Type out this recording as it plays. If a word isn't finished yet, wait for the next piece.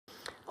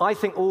I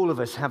think all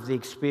of us have the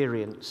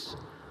experience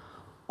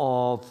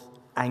of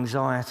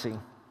anxiety.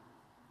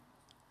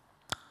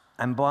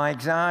 And by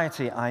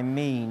anxiety, I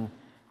mean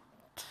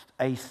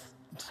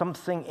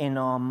something in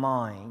our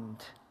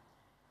mind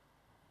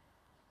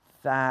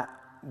that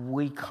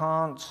we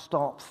can't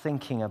stop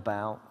thinking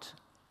about,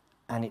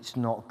 and it's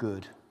not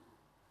good.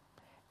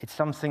 It's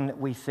something that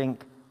we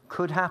think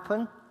could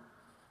happen,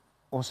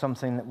 or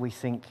something that we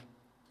think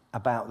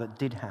about that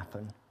did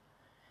happen.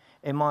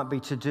 It might be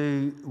to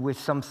do with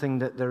something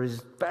that there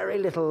is very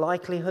little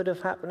likelihood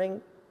of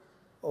happening,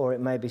 or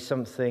it may be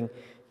something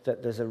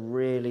that there's a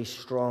really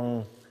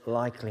strong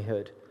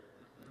likelihood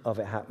of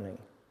it happening.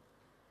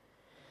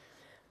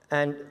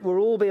 And we'll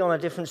all be on a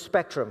different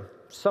spectrum.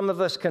 Some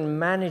of us can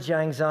manage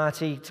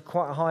anxiety to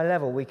quite a high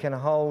level. We can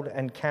hold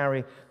and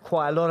carry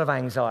quite a lot of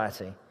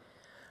anxiety.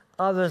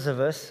 Others of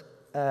us,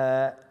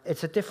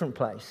 it's a different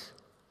place.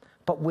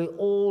 But we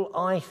all,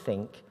 I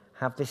think,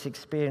 have this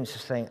experience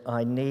of saying,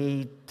 I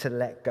need to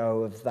let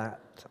go of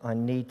that. I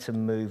need to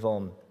move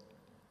on.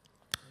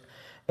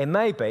 It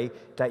may be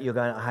that you're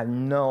going, I have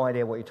no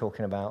idea what you're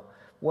talking about.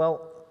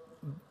 Well,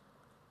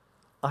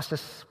 I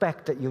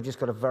suspect that you've just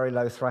got a very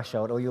low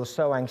threshold, or you're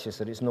so anxious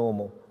that it's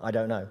normal. I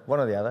don't know. One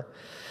or the other.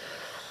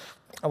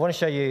 I want to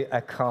show you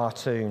a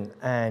cartoon,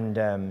 and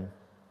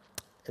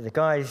the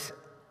guy's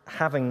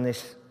having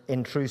this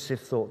intrusive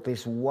thought,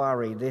 this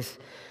worry, this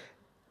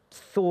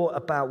thought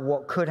about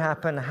what could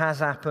happen, has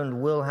happened,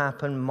 will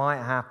happen,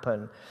 might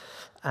happen.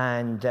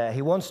 And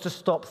he wants to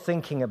stop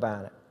thinking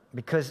about it.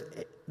 Because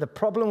the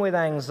problem with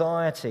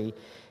anxiety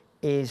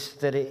is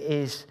that it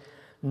is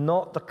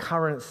not the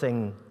current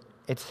thing.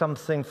 It's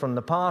something from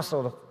the past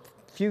or the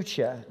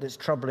future that's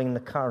troubling the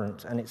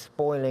current, and it's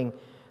spoiling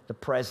the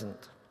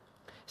present.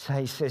 So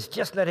he says,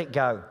 just let it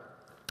go.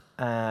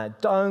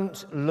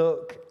 Don't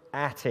look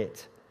at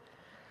it.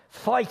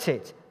 Fight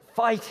it,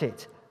 fight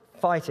it,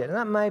 fight it. And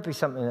that may be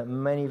something that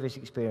many of us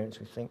experience.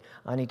 We think,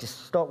 I need to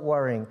stop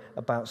worrying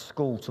about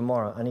school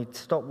tomorrow. I need to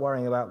stop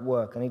worrying about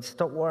work. I need to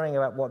stop worrying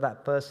about what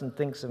that person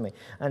thinks of me.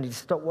 I need to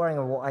stop worrying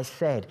about what I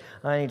said.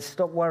 I need to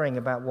stop worrying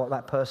about what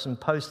that person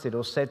posted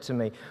or said to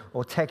me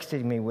or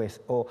texted me with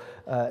or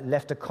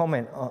left a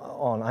comment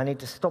on. I need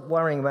to stop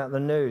worrying about the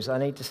news. I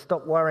need to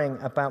stop worrying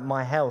about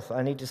my health.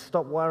 I need to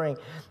stop worrying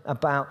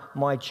about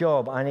my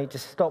job. I need to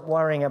stop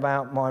worrying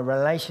about my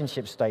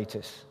relationship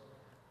status.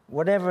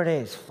 Whatever it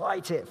is,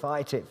 fight it,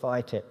 fight it,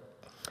 fight it.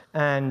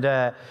 And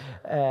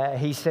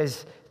he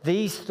says,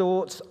 these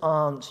thoughts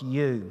aren't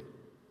you.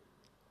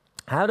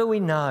 How do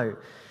we know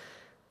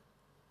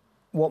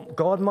what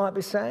God might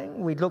be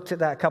saying? We looked at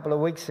that a couple of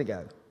weeks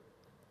ago.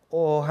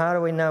 Or how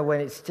do we know when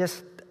it's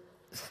just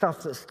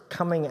stuff that's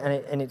coming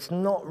and it's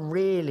not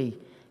really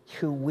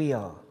who we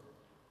are?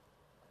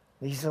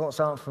 These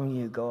thoughts aren't from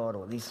you, God,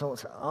 or these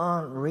thoughts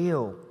aren't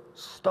real.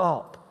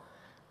 Stop.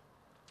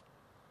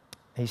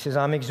 He says,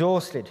 I'm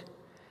exhausted.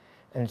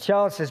 And the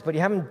child says, but you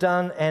haven't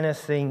done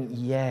anything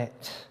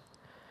yet.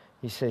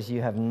 He says,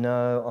 you have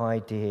no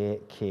idea,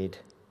 kid.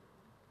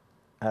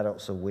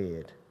 Adults are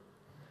weird.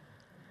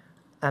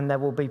 And there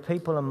will be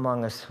people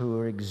among us who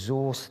are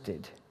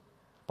exhausted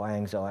by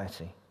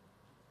anxiety.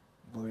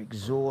 We're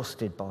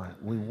exhausted by it.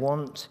 We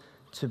want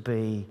to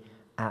be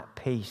at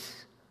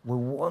peace. We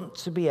want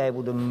to be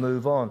able to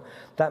move on.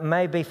 That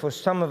may be for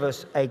some of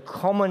us a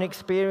common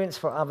experience.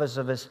 For others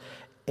of us,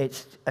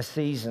 it's a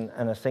season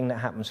and a thing that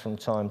happens from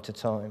time to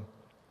time.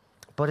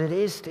 But it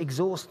is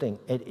exhausting.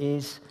 It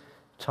is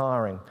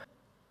tiring.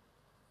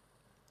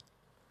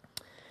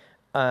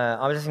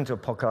 I was listening to a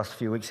podcast a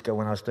few weeks ago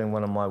when I was doing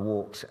one of my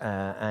walks,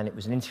 and it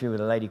was an interview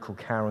with a lady called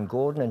Karen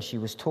Gordon, and she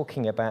was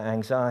talking about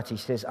anxiety.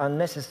 She says,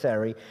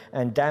 unnecessary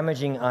and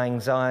damaging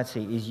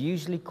anxiety is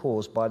usually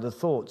caused by the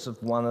thoughts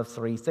of one of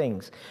three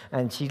things.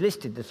 And she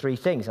listed the three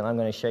things, and I'm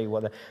going to show you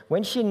what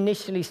when she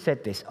initially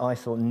said this, I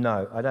thought,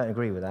 no, I don't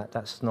agree with that.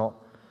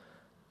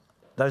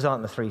 Those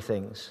aren't the three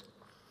things.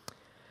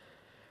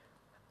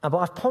 But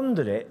I've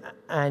pondered it,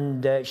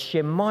 and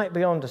she might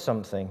be onto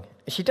something.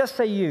 She does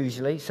say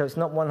usually, so it's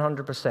not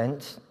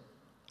 100%.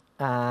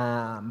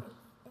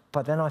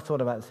 But then I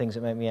thought about the things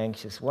that make me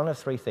anxious. One of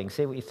three things.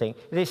 See what you think.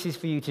 This is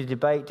for you to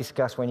debate,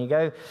 discuss when you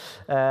go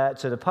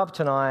to the pub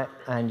tonight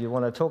and you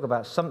want to talk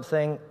about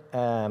something.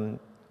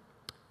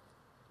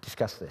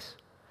 Discuss this.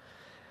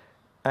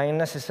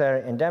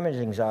 Unnecessary and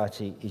damaging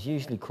anxiety is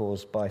usually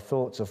caused by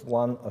thoughts of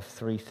one of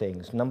three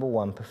things. Number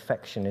one,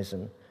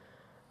 perfectionism,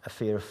 a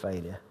fear of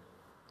failure.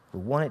 We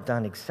want it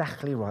done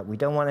exactly right. We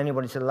don't want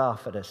anybody to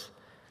laugh at us.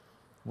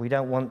 We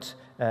don't want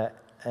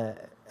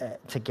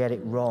to get it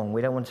wrong.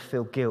 We don't want to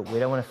feel guilt. We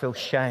don't want to feel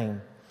shame.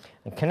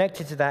 And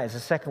connected to that is the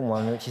second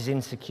one, which is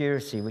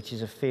insecurity, which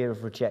is a fear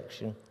of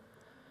rejection.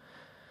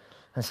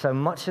 And so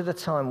much of the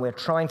time we're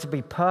trying to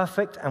be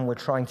perfect and we're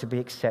trying to be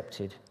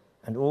accepted.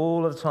 And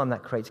all of the time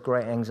that creates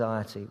great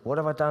anxiety. What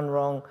have I done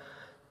wrong?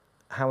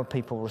 How are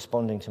people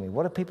responding to me?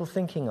 What are people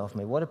thinking of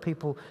me? What are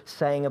people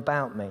saying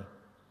about me?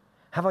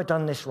 Have I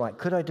done this right?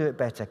 Could I do it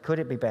better? Could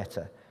it be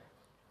better?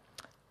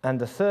 And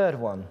the third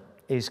one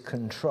is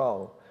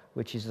control,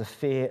 which is the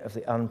fear of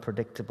the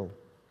unpredictable.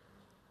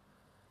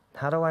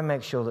 How do I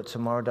make sure that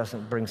tomorrow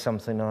doesn't bring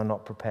something I'm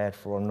not prepared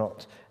for or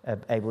not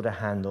able to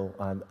handle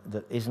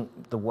that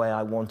isn't the way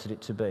I wanted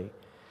it to be?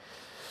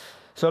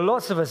 So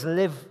lots of us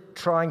live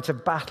trying to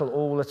battle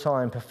all the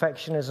time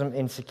perfectionism,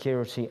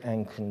 insecurity,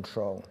 and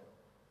control.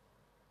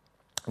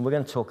 And we're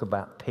going to talk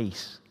about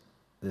peace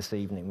this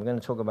evening. We're going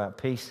to talk about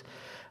peace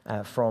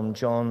from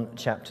John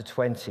chapter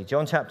 20.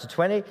 John chapter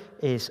 20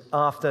 is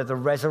after the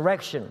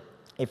resurrection.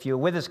 If you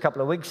were with us a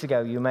couple of weeks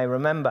ago, you may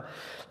remember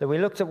that we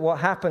looked at what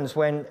happens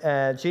when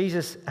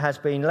Jesus has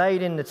been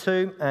laid in the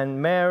tomb,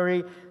 and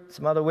Mary,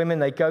 some other women,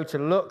 they go to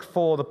look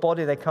for the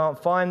body. They can't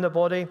find the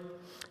body.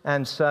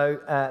 And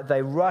so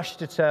they rush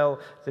to tell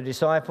the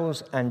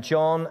disciples, and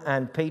John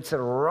and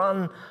Peter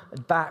run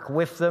back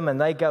with them,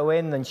 and they go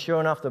in, and sure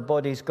enough, the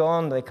body's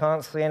gone. They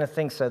can't see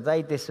anything, so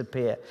they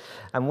disappear.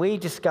 And we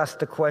discussed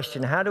the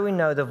question, how do we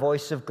know the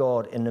voice of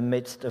God in the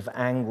midst of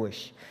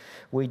anguish?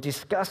 We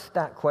discussed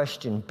that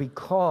question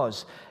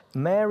because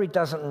Mary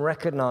doesn't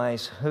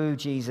recognize who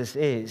Jesus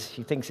is.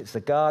 She thinks it's the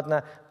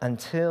gardener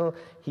until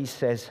he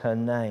says her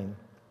name.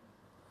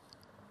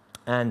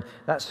 And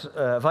that's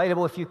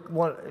available if you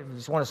want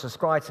to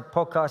subscribe to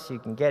podcasts. You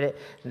can get it,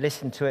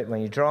 listen to it when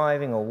you're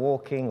driving or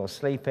walking or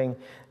sleeping.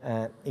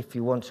 If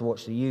you want to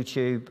watch the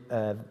YouTube,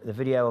 the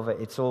video of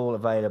it, it's all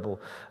available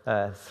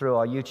through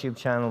our YouTube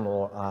channel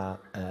or our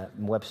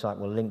website.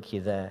 We'll link you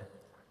there.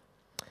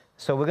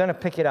 So we're going to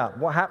pick it up.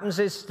 What happens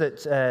is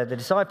that the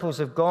disciples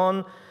have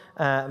gone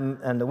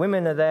and the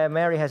women are there.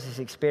 Mary has this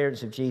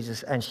experience of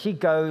Jesus, and she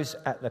goes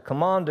at the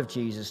command of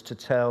Jesus to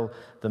tell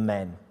the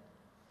men.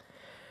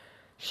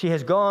 She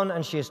has gone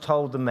and she has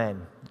told the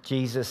men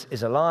Jesus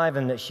is alive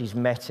and that she's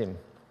met him.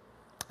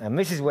 And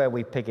this is where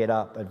we pick it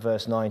up at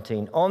verse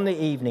 19. On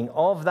the evening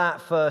of that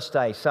first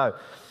day, so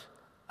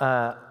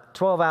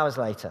 12 hours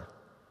later,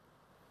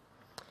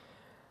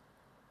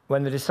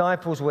 when the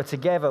disciples were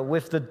together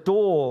with the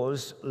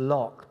doors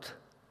locked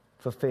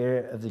for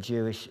fear of the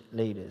Jewish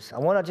leaders. I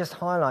want to just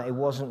highlight it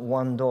wasn't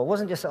one door. It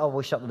wasn't just, oh,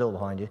 we'll shut the door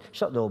behind you.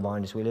 Shut the door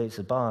behind us, it's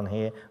a barn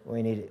here.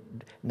 We need it.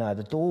 No,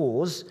 the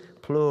doors,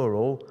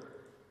 plural,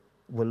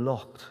 were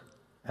locked.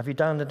 Have you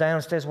done the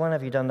downstairs one?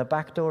 Have you done the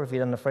back door? Have you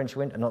done the French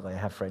window? Not that they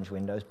have French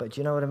windows, but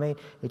do you know what I mean?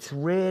 It's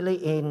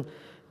really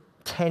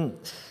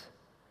intense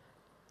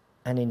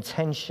and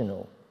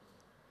intentional.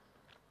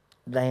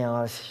 They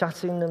are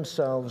shutting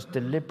themselves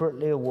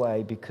deliberately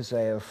away because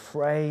they are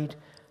afraid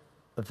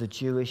of the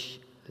Jewish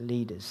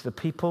leaders, the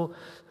people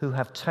who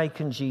have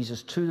taken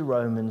Jesus to the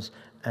Romans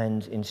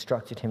and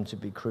instructed him to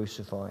be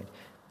crucified.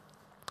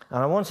 And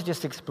I want to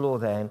just explore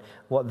then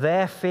what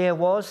their fear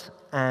was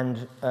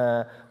and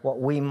what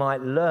we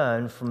might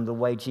learn from the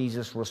way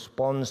Jesus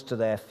responds to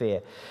their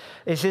fear.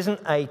 This isn't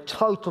a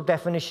total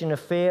definition of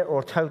fear or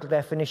a total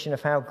definition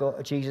of how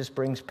Jesus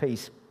brings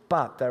peace,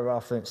 but there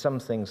are some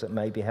things that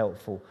may be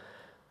helpful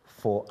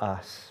for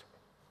us.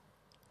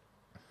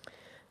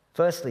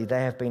 Firstly,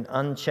 they have been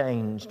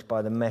unchanged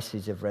by the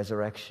message of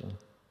resurrection.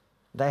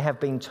 They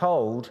have been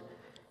told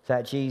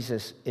that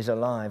Jesus is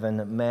alive and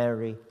that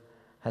Mary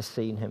has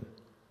seen him.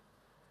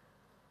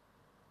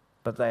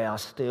 But they are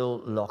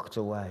still locked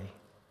away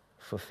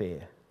for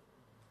fear.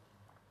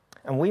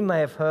 And we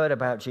may have heard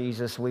about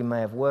Jesus, we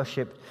may have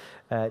worshipped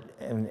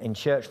in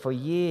church for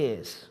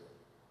years,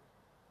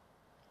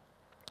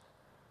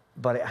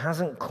 but it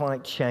hasn't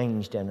quite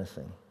changed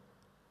anything.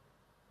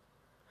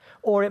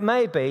 Or it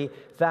may be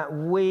that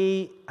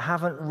we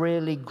haven't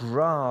really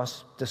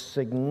grasped the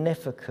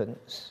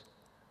significance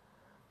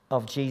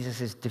of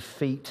Jesus'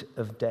 defeat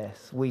of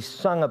death. We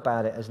sung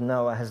about it as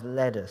Noah has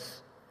led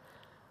us.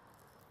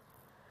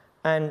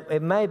 And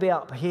it may be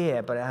up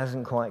here, but it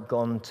hasn't quite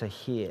gone to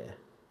here.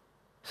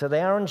 So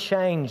they are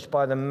unchanged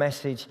by the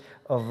message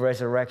of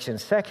resurrection.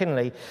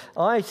 Secondly,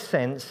 I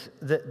sense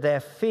that their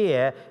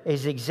fear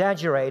is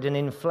exaggerated and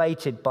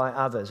inflated by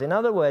others. In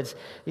other words,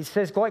 it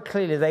says quite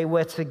clearly they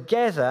were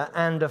together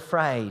and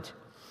afraid.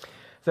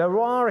 There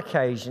are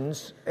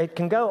occasions, it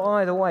can go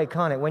either way,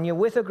 can't it? When you're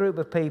with a group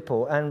of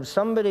people and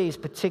somebody is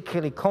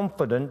particularly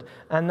confident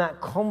and that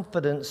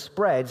confidence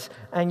spreads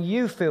and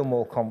you feel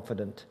more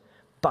confident.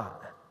 But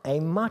a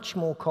much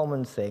more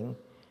common thing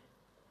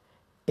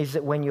is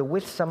that when you're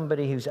with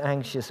somebody who's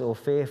anxious or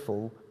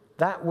fearful,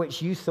 that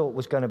which you thought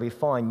was going to be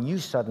fine, you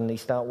suddenly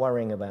start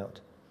worrying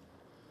about.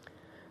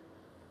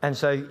 And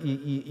so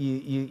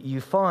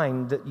you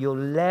find that your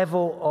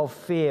level of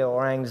fear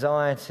or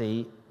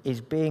anxiety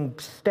is being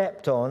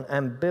stepped on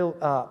and built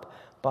up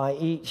by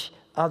each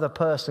other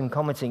person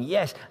commenting,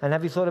 yes, and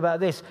have you thought about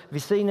this? Have you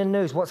seen the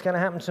news? What's going to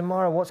happen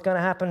tomorrow? What's going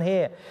to happen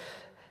here?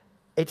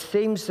 It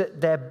seems that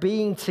their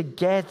being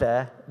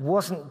together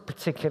wasn't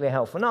particularly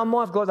helpful. Now, I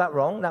might have got that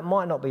wrong. That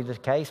might not be the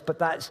case, but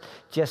that's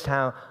just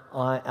how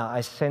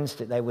I sensed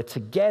it. They were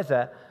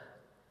together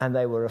and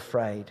they were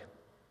afraid.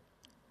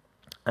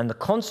 And the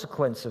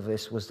consequence of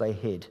this was they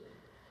hid.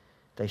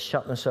 They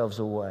shut themselves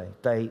away.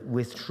 They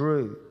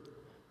withdrew.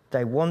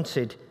 They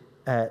wanted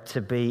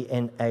to be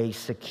in a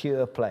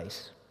secure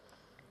place.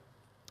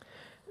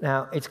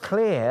 Now, it's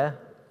clear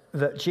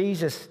that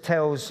Jesus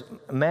tells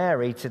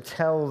Mary to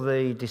tell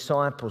the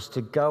disciples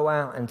to go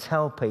out and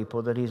tell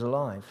people that he's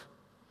alive.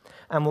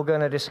 And we're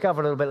going to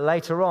discover a little bit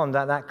later on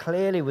that that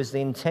clearly was the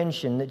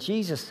intention that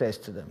Jesus says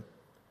to them.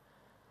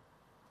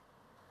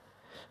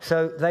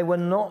 So they were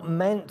not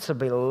meant to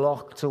be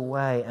locked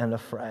away and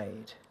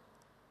afraid.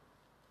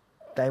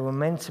 They were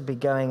meant to be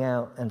going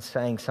out and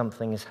saying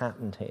something has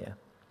happened here.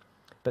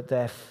 But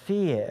their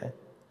fear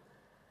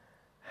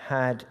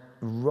had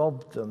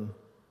robbed them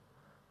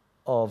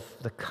of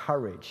the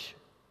courage.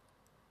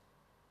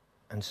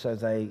 And so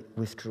they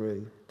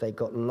withdrew. They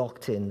got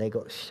locked in. They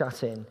got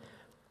shut in.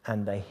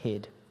 And they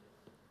hid.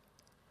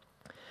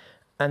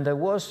 And there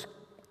was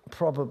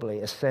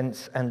probably a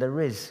sense, and there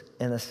is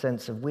in a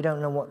sense of, we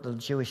don't know what the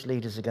Jewish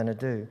leaders are going to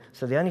do.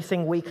 So the only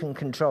thing we can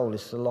control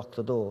is to lock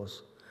the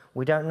doors.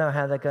 We don't know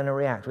how they're going to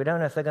react. We don't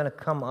know if they're going to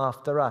come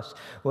after us.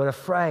 We're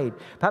afraid.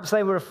 Perhaps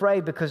they were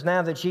afraid because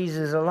now that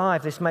Jesus is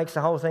alive, this makes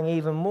the whole thing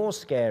even more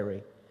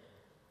scary.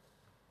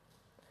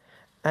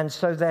 And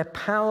so their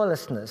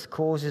powerlessness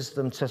causes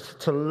them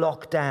to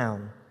lock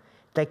down.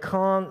 They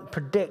can't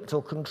predict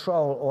or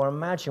control or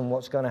imagine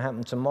what's going to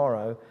happen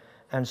tomorrow,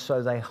 and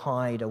so they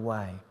hide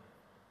away.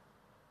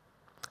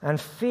 And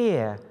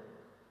fear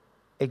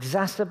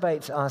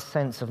exacerbates our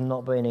sense of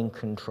not being in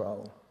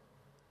control.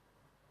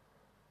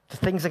 The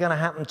things are going to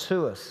happen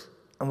to us,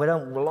 and we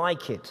don't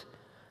like it.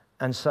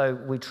 And so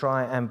we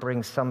try and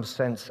bring some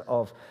sense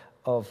of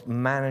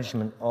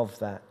management of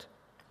that.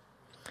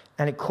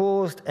 And it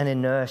caused an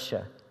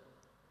inertia.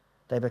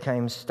 They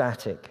became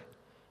static.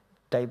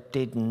 They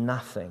did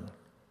nothing.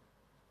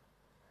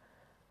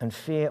 And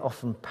fear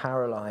often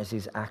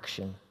paralyzes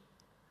action.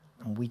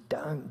 And we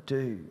don't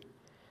do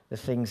the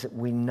things that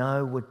we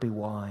know would be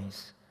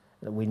wise,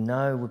 that we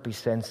know would be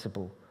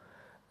sensible,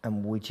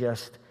 and we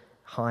just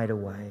hide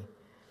away,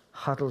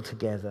 huddle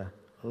together,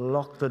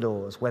 lock the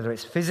doors. Whether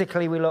it's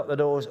physically we lock the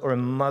doors or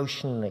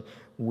emotionally,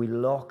 we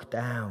lock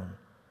down,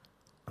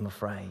 I'm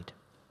afraid.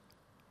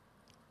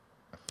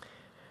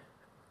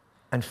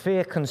 And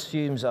fear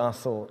consumes our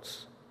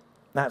thoughts.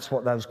 That's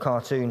what those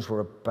cartoons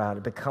were about.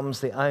 It becomes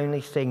the only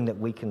thing that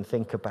we can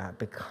think about. It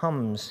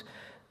becomes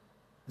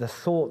the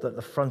thought at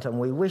the front. And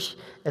we wish,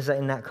 as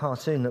in that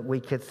cartoon, that we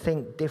could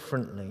think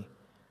differently.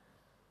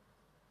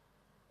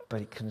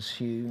 But it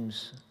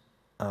consumes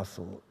our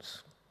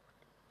thoughts.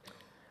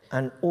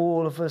 And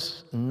all of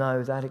us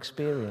know that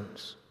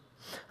experience.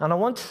 And I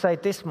want to say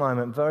at this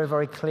moment very,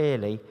 very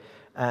clearly,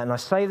 and I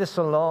say this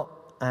a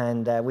lot,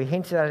 and we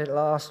hinted at it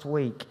last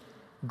week,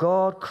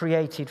 God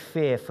created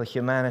fear for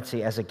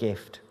humanity as a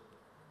gift.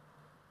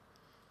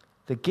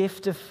 The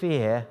gift of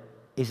fear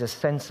is a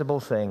sensible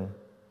thing.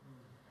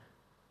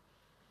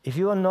 If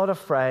you are not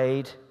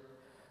afraid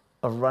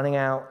of running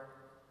out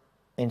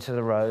into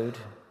the road,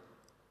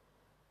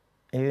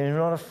 if you're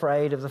not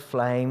afraid of the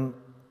flame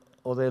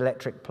or the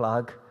electric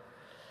plug,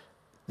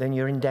 then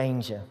you're in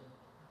danger.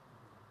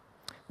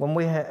 When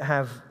we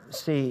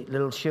see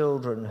little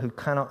children who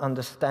cannot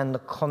understand the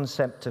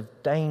concept of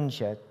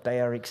danger, they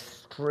are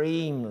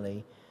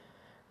extremely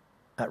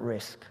at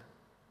risk.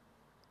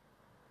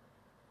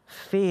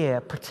 Fear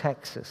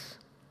protects us.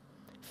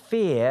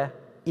 Fear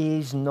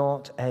is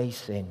not a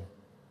sin.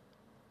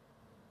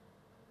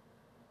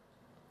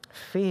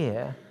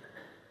 Fear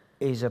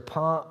is a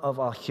part of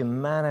our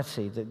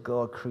humanity that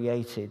God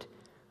created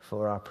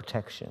for our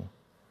protection.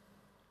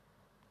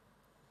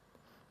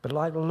 But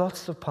like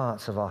lots of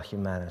parts of our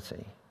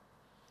humanity,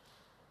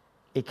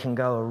 it can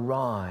go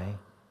awry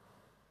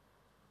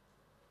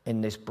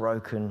in this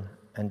broken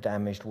and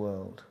damaged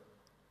world.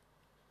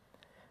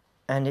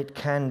 And it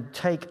can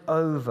take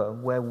over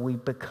where we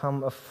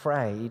become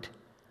afraid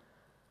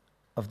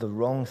of the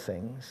wrong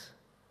things,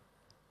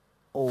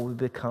 or we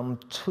become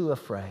too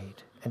afraid,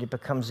 and it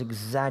becomes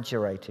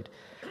exaggerated.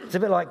 It's a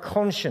bit like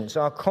conscience.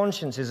 Our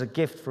conscience is a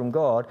gift from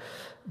God,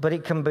 but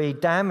it can be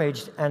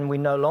damaged and we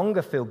no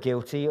longer feel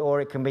guilty,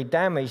 or it can be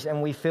damaged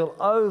and we feel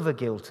over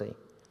guilty.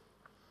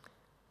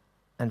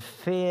 And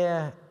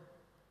fear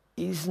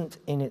isn't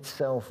in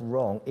itself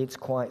wrong. It's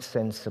quite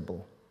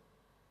sensible.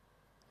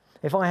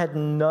 If I had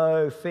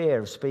no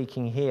fear of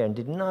speaking here and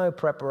did no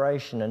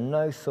preparation and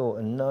no thought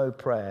and no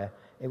prayer,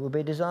 it would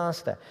be a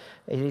disaster.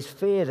 It is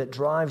fear that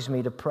drives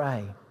me to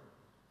pray.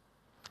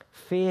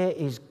 Fear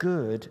is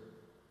good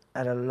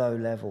at a low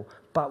level.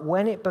 But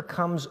when it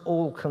becomes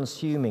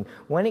all-consuming,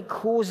 when it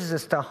causes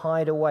us to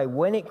hide away,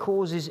 when it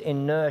causes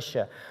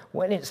inertia,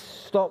 when it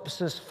stops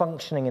us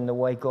functioning in the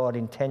way God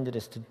intended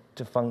us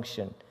to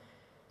function,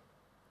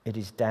 it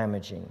is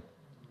damaging.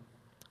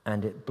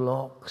 And it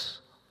blocks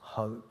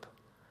hope.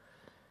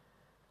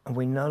 And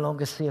we no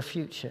longer see a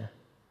future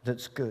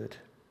that's good.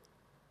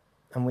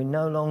 And we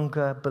no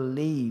longer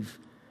believe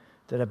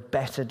that a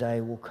better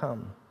day will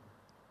come.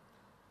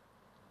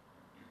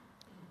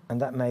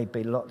 And that may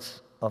be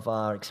lots of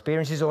our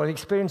experiences, or the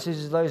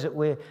experiences of those that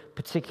we're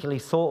particularly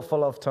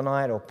thoughtful of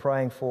tonight or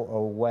praying for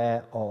or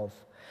aware of.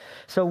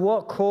 So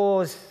what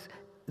caused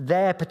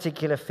their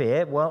particular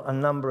fear? Well, a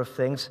number of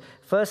things.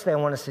 Firstly, I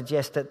want to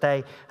suggest that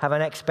they have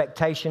an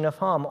expectation of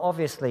harm.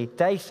 Obviously,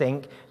 they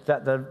think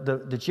that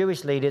the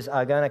Jewish leaders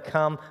are going to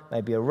come,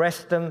 maybe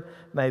arrest them,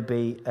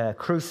 maybe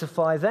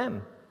crucify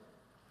them.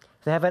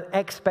 They have an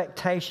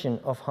expectation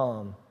of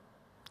harm.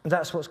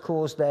 That's what's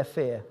caused their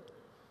fear.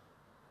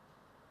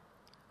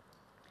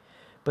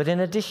 But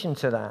in addition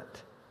to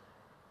that,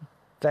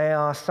 they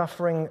are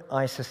suffering,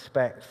 I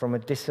suspect, from a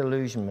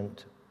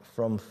disillusionment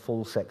from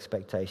false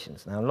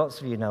expectations. Now, lots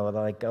of you know that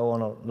I go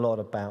on a lot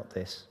about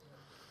this.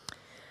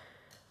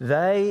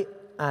 They,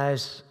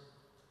 as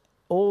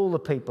all the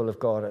people of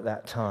God at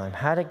that time,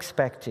 had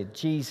expected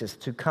Jesus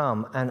to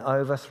come and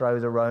overthrow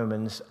the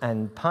Romans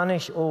and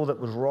punish all that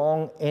was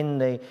wrong in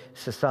the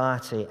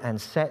society and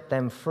set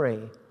them free.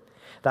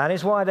 That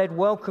is why they'd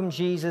welcome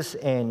Jesus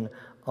in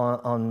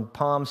on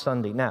Palm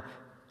Sunday. Now,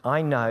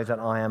 I know that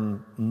I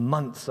am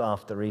months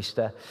after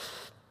Easter,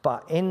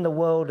 but in the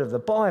world of the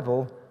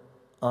Bible,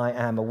 I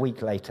am a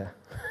week later.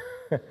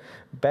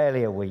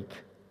 Barely a week.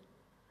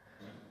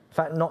 In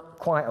fact, not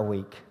quite a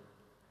week.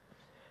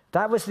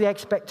 That was the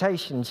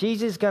expectation.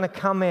 Jesus is going to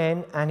come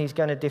in and he's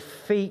going to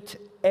defeat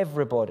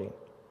everybody.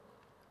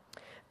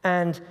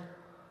 And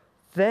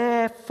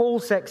their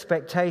false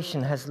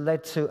expectation has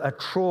led to a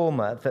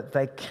trauma that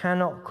they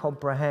cannot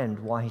comprehend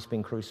why he's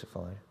been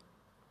crucified.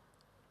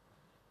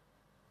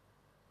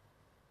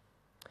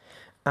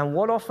 And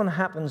what often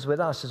happens with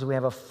us is we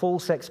have a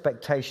false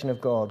expectation of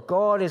God.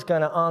 God is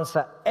going to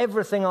answer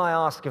everything I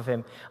ask of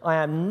him. I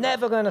am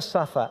never going to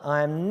suffer.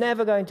 I am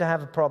never going to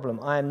have a problem.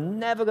 I am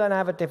never going to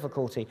have a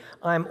difficulty.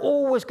 I am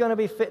always going to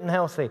be fit and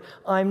healthy.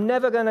 I'm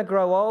never going to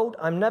grow old.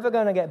 I'm never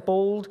going to get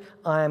bald.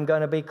 I am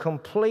going to be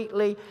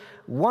completely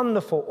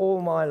wonderful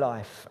all my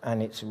life.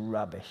 And it's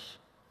rubbish.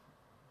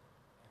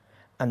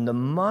 And the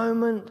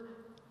moment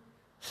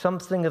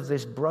something of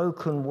this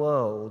broken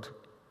world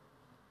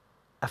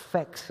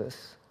affects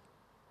us,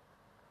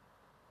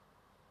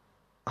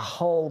 a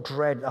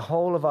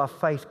whole of our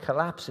faith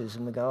collapses,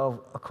 and we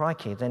go, oh,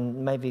 crikey,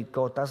 then maybe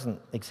God doesn't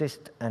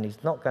exist and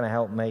he's not going to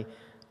help me,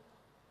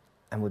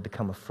 and we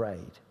become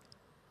afraid.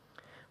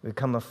 We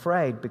become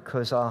afraid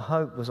because our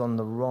hope was on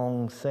the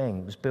wrong thing.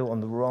 It was built on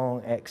the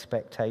wrong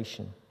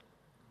expectation.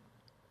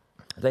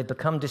 They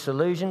become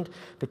disillusioned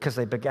because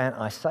they began,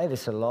 I say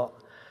this a lot,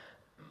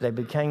 they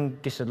became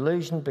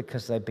disillusioned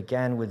because they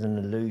began with an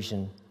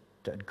illusion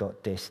that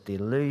got this. The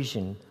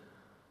illusion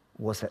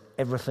was that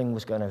everything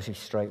was going to be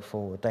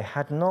straightforward. They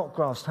had not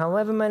grasped,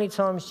 however many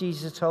times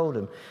Jesus told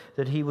them,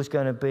 that he was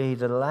going to be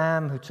the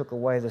Lamb who took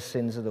away the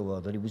sins of the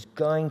world, that he was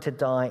going to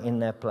die in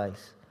their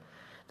place,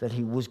 that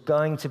he was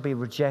going to be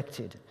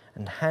rejected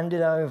and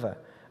handed over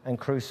and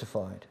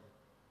crucified.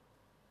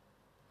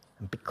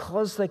 And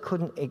because they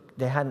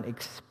hadn't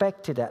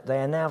expected that, they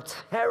are now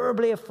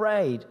terribly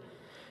afraid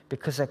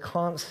because they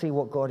can't see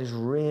what God is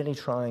really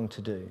trying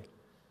to do.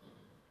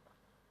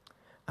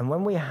 And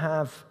when we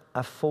have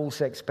a false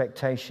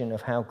expectation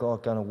of how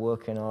God's going to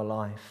work in our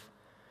life,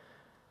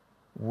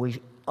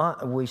 we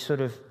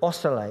sort of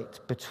oscillate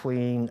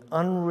between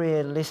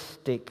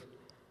unrealistic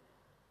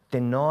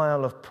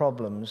denial of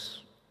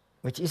problems,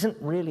 which isn't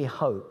really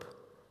hope,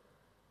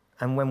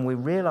 and when we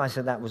realize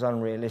that that was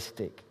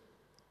unrealistic,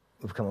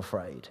 we become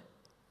afraid.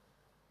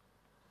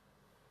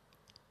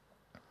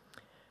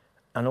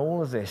 And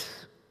all of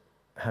this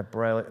had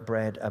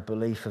bred a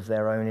belief of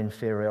their own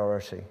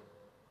inferiority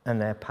and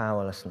their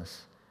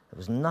powerlessness. There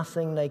was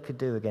nothing they could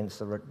do against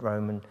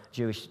the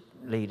Jewish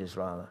leaders,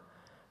 rather.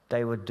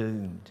 They were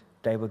doomed.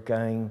 They were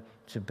going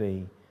to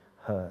be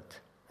hurt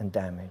and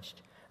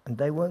damaged. And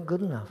they weren't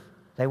good enough.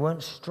 They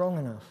weren't strong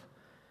enough.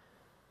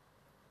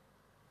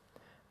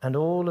 And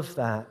all of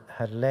that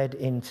had led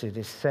into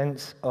this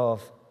sense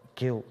of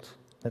guilt,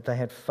 that they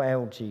had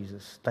failed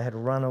Jesus, they had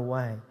run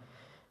away,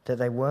 that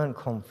they weren't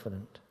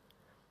confident.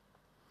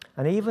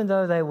 And even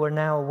though they were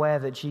now aware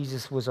that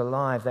Jesus was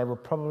alive, they were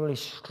probably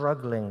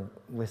struggling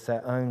with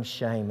their own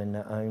shame and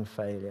their own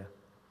failure.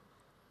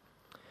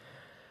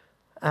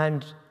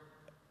 And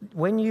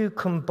when you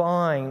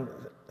combine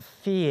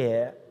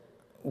fear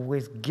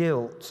with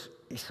guilt,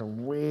 it's a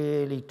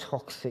really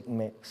toxic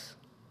mix.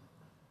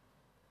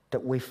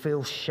 That we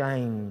feel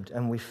shamed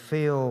and we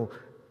feel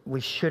we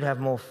should have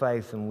more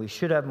faith and we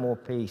should have more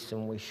peace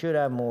and we should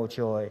have more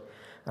joy.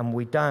 And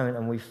we don't,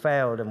 and we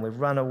failed, and we've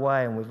run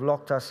away, and we've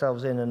locked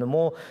ourselves in. And the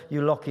more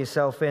you lock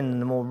yourself in,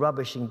 the more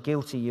rubbish and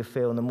guilty you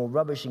feel. And the more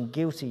rubbish and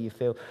guilty you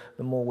feel,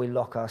 the more we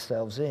lock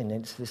ourselves in.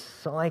 It's this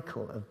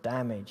cycle of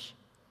damage.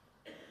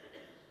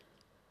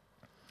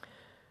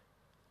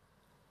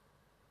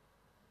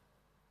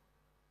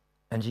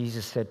 And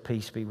Jesus said,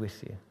 peace be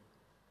with you.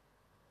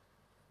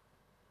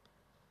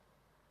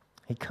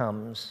 He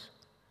comes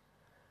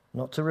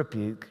not to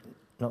rebuke,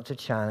 not to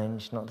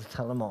challenge, not to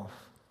tell them off,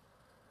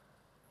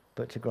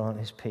 but to grant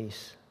his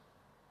peace.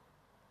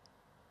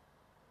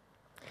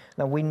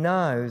 Now, we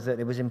know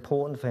that it was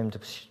important for him to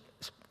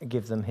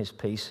give them his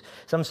peace.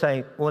 Some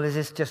say, well, is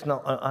this just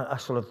not a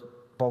sort of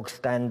bog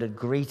standard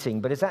greeting?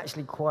 But it's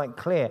actually quite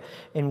clear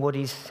in what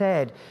he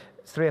said.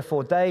 3 or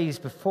 4 days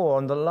before,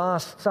 on the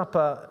Last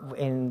Supper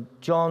in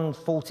John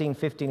 14,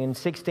 15, and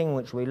 16,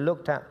 which we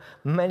looked at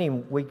many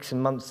weeks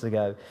and months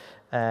ago,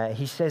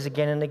 he says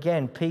again and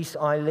again, peace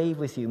I leave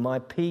with you, my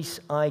peace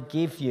I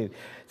give you.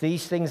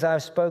 These things I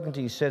have spoken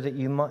to you so that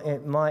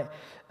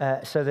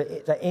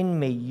that in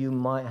me you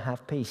might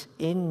have peace.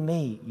 In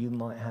me you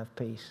might have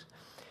peace.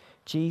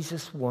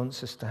 Jesus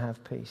wants us to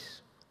have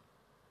peace.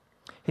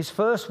 His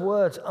first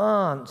words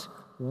aren't,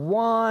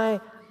 why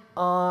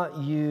are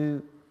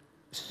you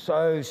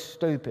so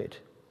stupid?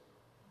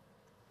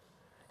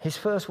 His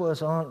first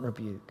words aren't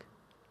rebuke.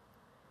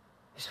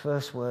 His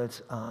first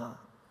words are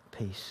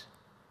peace.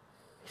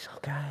 It's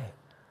okay.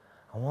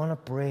 I want to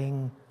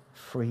bring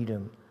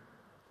freedom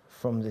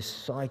from this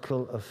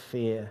cycle of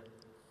fear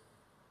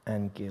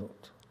and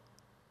guilt.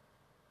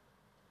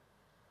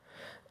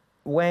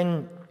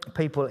 When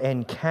people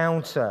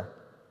encounter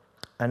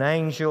an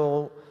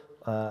angel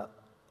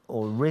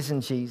or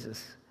risen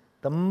Jesus,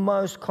 the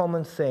most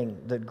common thing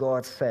that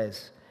God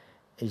says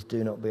is,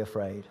 do not be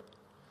afraid.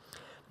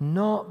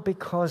 Not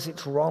because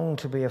it's wrong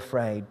to be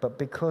afraid, but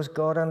because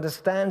God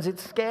understands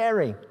it's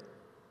scary.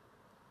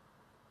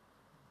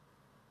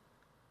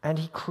 And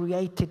he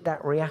created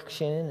that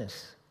reaction in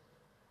us.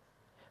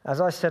 As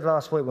I said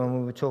last week when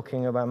we were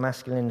talking about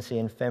masculinity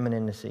and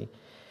femininity,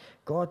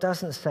 God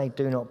doesn't say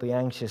do not be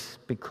anxious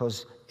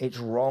because it's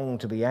wrong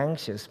to be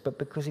anxious, but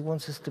because he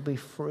wants us to be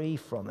free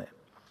from it.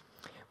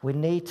 We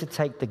need to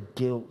take the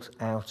guilt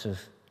out of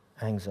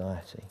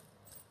anxiety.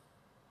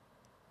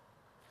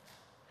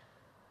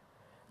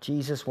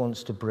 Jesus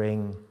wants to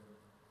bring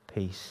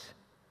peace.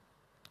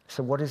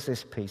 So what is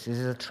this peace? This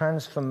is a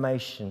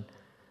transformation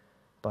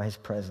by his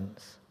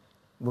presence.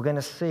 We're going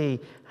to see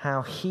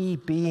how he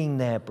being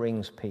there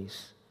brings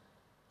peace.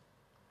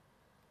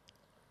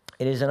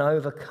 It is an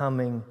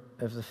overcoming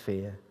of the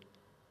fear.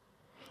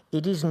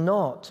 It is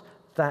not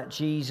that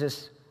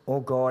Jesus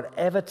or God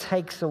ever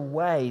takes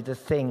away the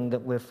thing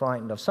that we're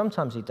frightened of.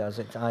 Sometimes he does.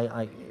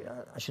 I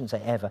shouldn't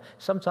say ever.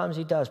 Sometimes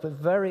he does, but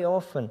very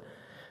often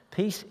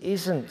peace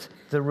isn't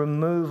the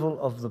removal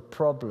of the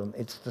problem.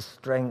 It's the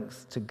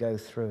strength to go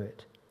through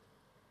it.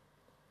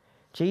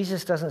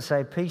 Jesus doesn't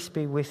say, peace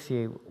be with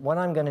you. What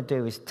I'm going to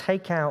do is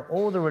take out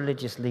all the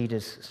religious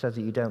leaders so that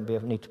you don't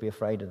need to be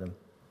afraid of them.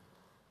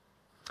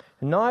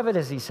 Neither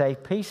does he say,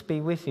 peace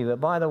be with you.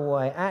 But by the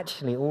way,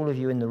 actually, all of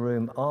you in the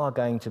room are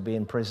going to be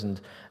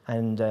imprisoned,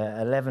 and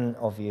 11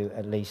 of you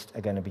at least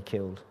are going to be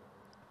killed.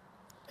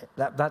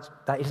 That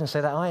doesn't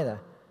say that either.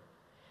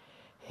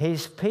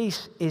 His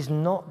peace is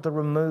not the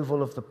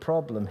removal of the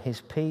problem.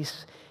 His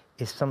peace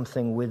is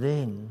something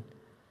within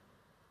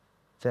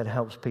that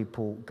helps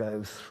people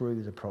go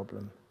through the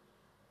problem.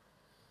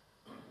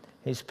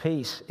 His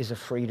peace is a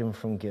freedom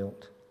from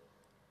guilt,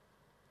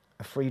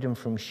 a freedom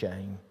from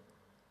shame.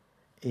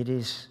 It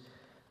is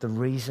the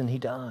reason he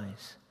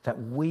dies,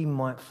 that we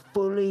might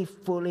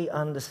fully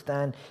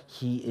understand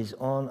he is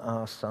on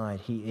our side.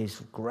 He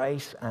is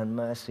grace and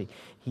mercy.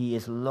 He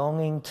is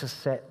longing to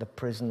set the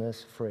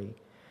prisoners free.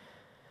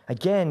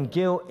 Again,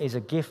 guilt is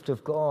a gift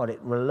of God.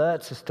 It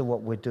alerts us to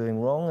what we're doing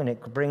wrong, and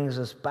it brings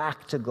us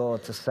back to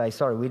God to say,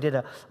 sorry. We did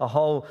a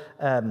whole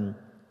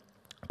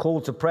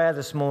call to prayer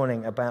this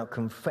morning about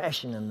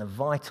confession and the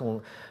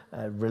vital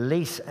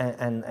release.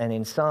 And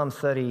in Psalm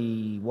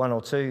 31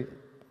 or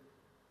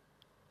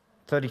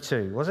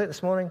 32, was it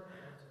this morning?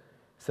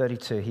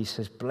 32, he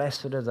says,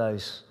 blessed are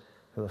those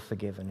who are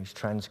forgiven, whose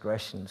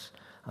transgressions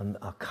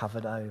are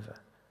covered over.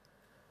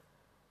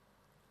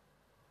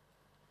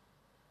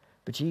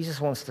 But Jesus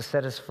wants to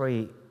set us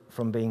free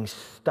from being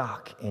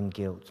stuck in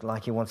guilt,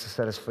 like he wants to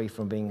set us free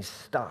from being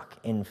stuck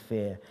in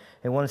fear.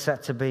 He wants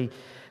that to be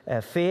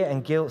fear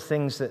and guilt,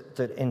 things that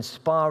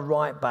inspire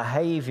right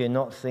behavior,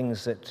 not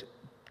things that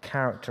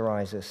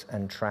characterize us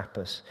and trap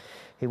us.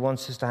 He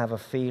wants us to have a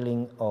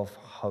feeling of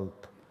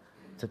hope,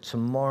 that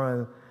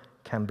tomorrow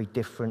can be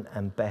different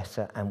and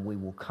better, and we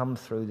will come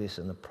through this.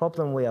 And the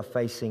problem we are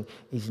facing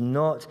is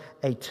not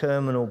a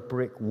terminal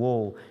brick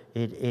wall.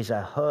 It is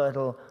a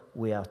hurdle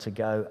we are to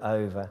go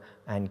over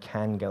and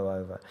can go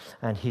over.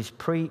 And his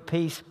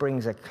peace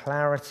brings a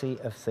clarity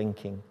of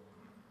thinking.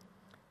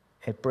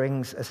 It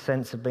brings a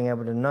sense of being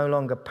able to no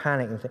longer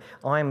panic. And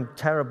I'm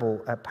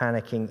terrible at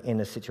panicking in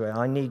a situation.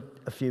 I need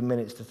a few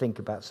minutes to think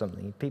about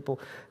something. People,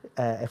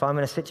 if I'm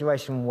in a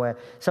situation where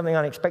something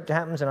unexpected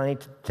happens and I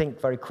need to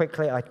think very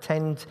quickly, I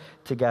tend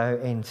to go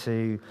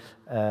into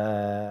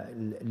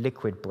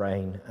liquid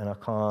brain, and I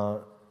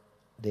can't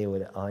deal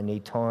with it. I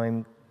need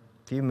time,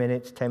 a few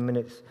minutes, 10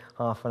 minutes,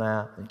 half an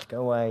hour, and to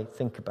go away,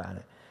 think about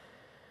it.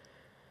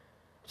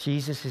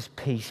 Jesus'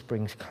 peace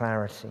brings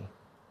clarity.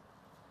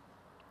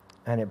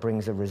 And it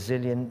brings a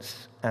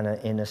resilience and an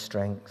inner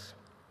strength.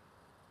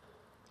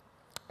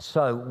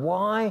 So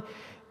why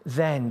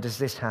then does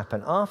this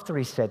happen? After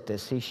he said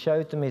this, he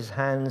showed them his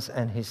hands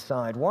and his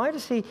side. Why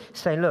does he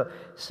say, look,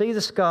 see the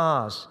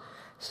scars,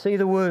 see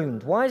the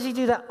wound? Why does he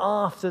do that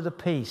after the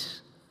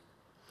peace?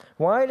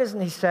 Why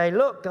doesn't he say,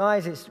 look,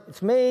 guys,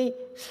 it's me.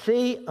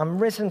 See, I'm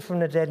risen from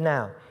the dead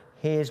now.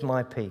 Here's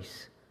my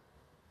peace.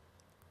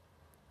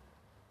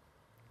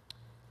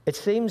 It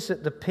seems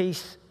that the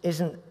peace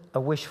isn't a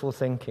wishful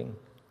thinking,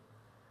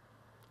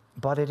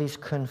 but it is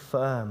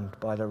confirmed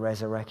by the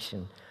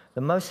resurrection.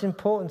 The most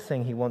important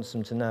thing he wants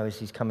them to know is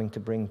he's coming to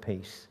bring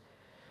peace.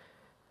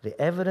 The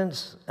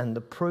evidence and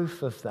the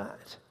proof of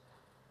that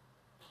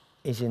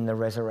is in the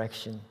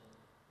resurrection.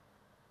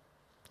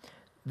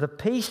 The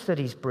peace that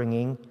he's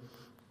bringing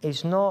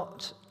is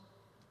not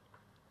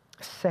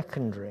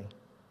secondary,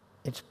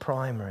 it's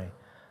primary.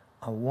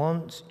 I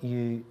want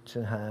you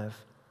to have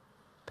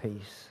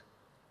peace.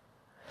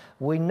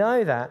 We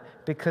know that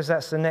because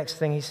that's the next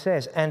thing he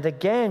says. And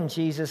again,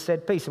 Jesus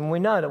said peace. And we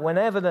know that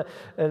whenever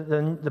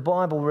the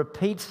Bible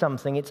repeats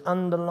something, it's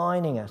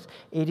underlining us.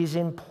 It is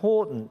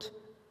important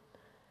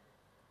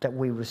that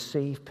we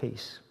receive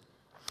peace.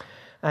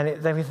 And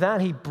with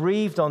that, he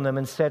breathed on them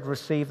and said,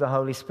 receive the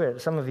Holy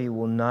Spirit. Some of you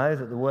will know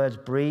that the words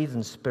breathe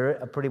and spirit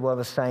are pretty well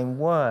the same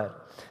word.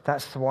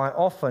 That's why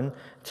often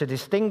to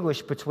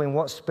distinguish between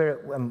what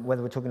spirit,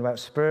 whether we're talking about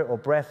spirit or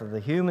breath, or the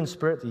human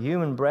spirit, the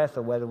human breath,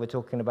 or whether we're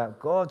talking about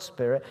God's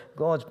spirit,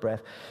 God's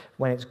breath,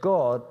 when it's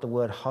God, the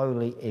word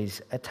holy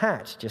is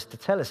attached, just to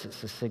tell us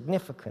it's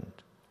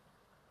significant.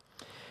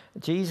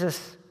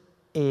 Jesus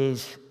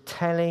is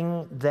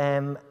telling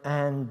them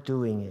and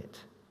doing it.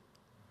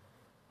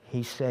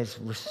 He says,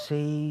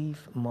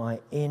 receive my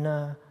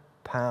inner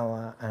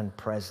power and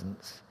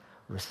presence.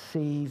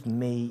 Receive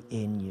me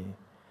in you.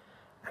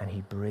 And he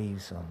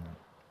breathes on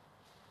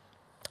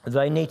them.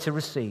 They need to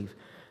receive.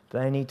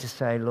 They need to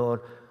say,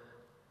 Lord,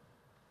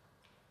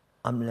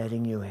 I'm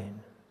letting you in.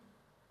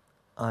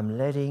 I'm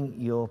letting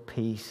your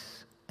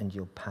peace and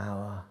your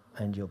power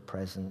and your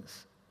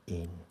presence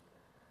in.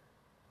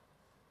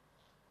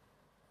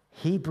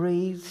 He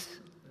breathes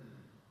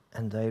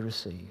and they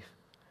receive.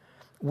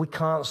 We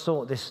can't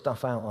sort this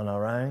stuff out on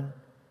our own,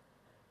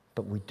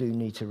 but we do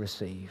need to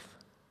receive.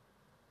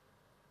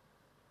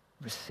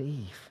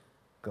 Receive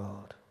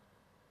God.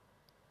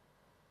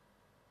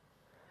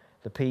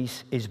 The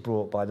peace is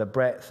brought by the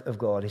breath of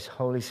God, His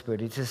Holy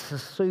Spirit. It is a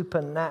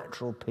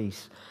supernatural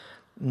peace,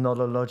 not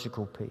a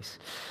logical peace.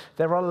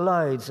 There are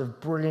loads of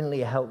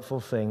brilliantly helpful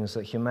things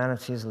that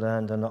humanity has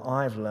learned and that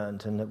I've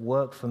learned and that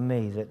work for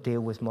me that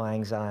deal with my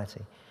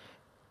anxiety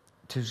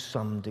to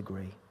some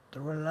degree.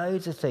 There are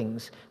loads of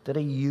things that are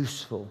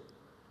useful,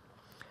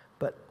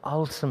 but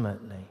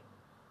ultimately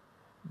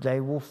they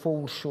will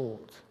fall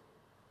short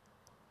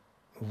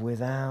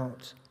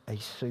without a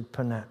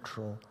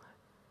supernatural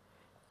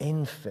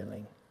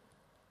infilling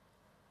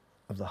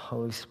of the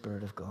Holy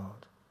Spirit of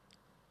God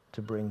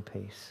to bring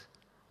peace.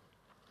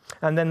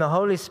 And then the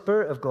Holy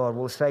Spirit of God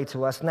will say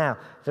to us, now,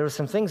 there are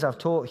some things I've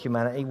taught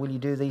humanity, will you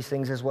do these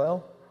things as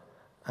well?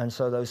 And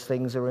so those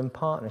things are in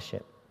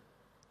partnership.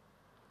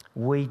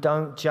 We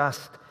don't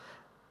just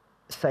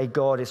say,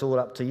 God, it's all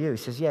up to you. He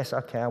says, yes,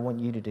 okay, I want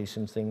you to do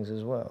some things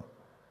as well.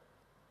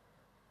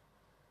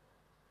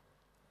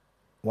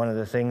 One of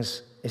the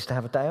things is to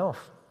have a day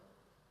off.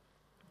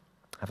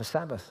 Have a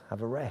Sabbath,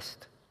 have a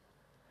rest.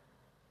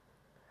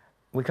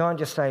 We can't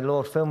just say,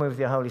 Lord, fill me with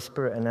your Holy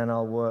Spirit and then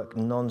I'll work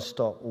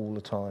non-stop all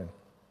the time.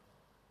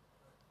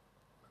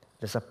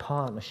 There's a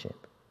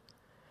partnership.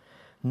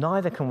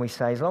 Neither can we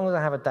say, as long as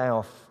I have a day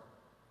off,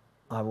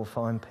 I will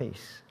find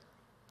peace.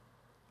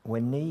 We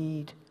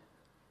need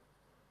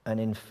an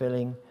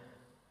infilling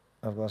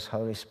of God's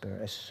Holy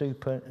Spirit, a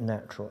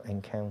supernatural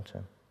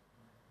encounter.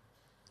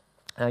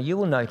 Now, you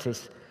will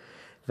notice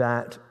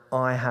that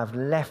I have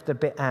left a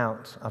bit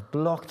out. I've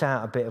blocked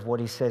out a bit of what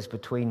he says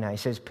between now. He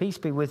says, peace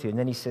be with you, and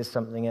then he says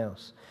something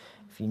else.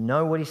 If you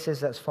know what he says,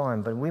 that's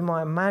fine. But we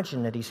might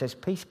imagine that he says,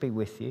 peace be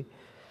with you.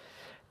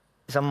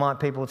 Some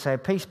people would say,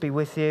 peace be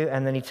with you,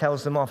 and then he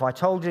tells them off. I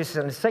told you this,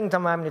 and the second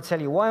time I'm going to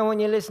tell you, why won't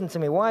you listen to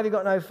me? Why have you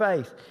got no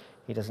faith?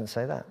 He doesn't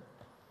say that.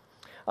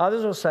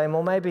 Others will say,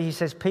 well, maybe he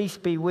says, peace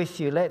be with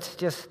you. Let's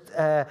just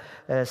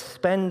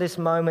spend this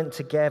moment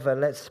together.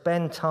 Let's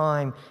spend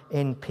time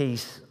in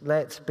peace.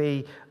 Let's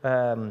be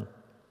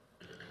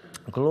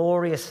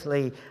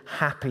gloriously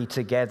happy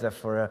together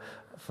for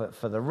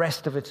the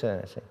rest of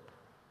eternity.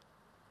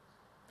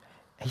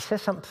 He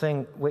says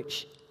something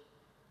which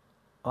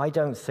I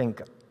don't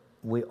think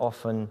we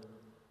often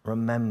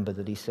remember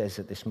that he says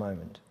at this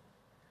moment,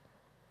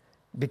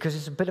 because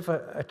it's a bit of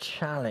a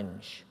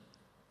challenge.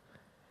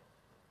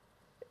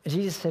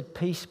 Jesus said,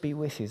 peace be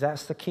with you.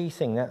 That's the key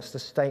thing. That's the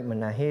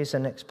statement. Now, here's the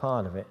next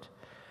part of it.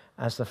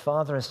 As the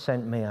Father has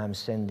sent me, I'm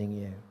sending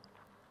you.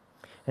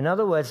 In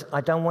other words,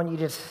 I don't want you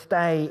to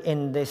stay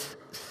in this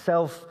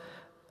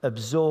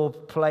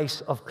self-absorbed place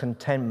of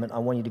contentment. I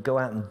want you to go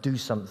out and do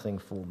something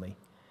for me.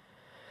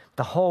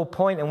 The whole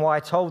point and why I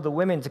told the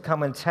women to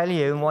come and tell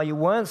you and why you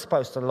weren't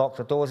supposed to lock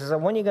the doors is I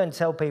want you to go and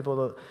tell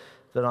people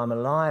that I'm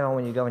alive. I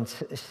want you to go and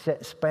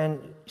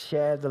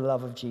share the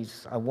love of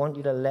Jesus. I want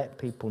you to let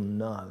people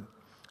know.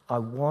 I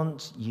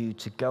want you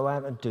to go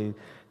out and do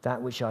that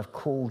which I've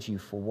called you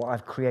for, what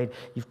I've created.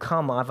 You've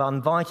come, I've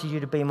invited you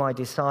to be my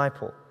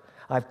disciple.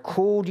 I've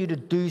called you to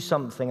do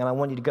something, and I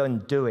want you to go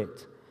and do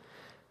it.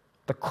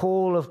 The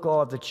call of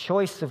God, the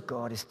choice of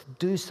God is to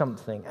do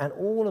something, and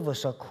all of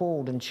us are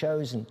called and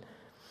chosen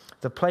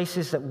the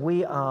places that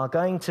we are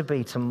going to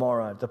be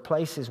tomorrow, the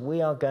places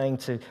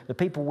the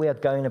people we are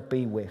going to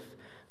be with,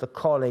 the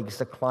colleagues,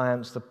 the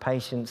clients, the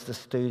patients, the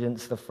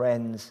students, the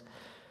friends,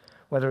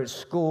 whether it's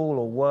school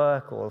or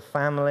work or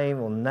family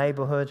or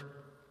neighborhood.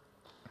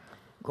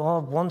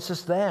 God wants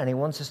us there, and he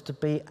wants us to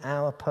be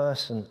our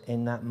person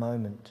in that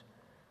moment.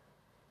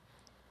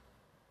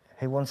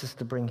 He wants us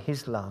to bring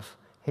his love,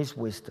 his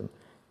wisdom,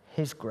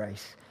 his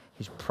grace,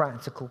 his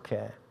practical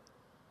care.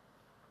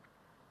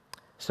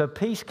 So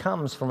peace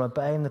comes from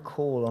obeying the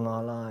call on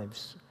our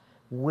lives.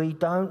 We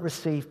don't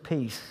receive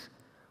peace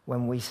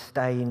when we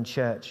stay in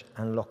church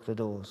and lock the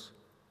doors.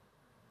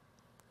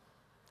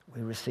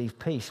 We receive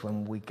peace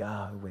when we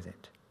go with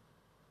it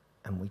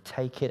and we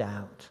take it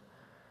out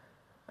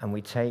and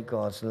we take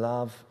God's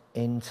love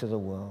into the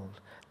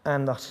world.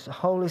 And the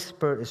Holy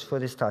Spirit is for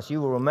this task.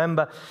 You will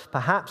remember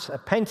perhaps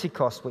at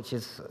Pentecost, which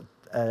is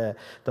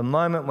the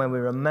moment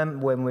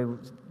when we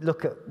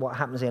look at what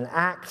happens in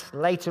Acts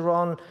later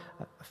on,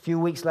 a few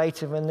weeks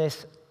later than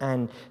this,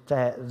 and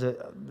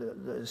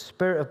the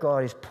Spirit of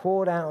God is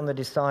poured out on the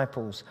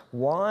disciples.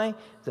 Why?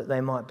 That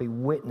they might be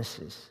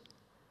witnesses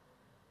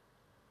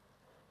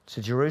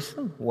to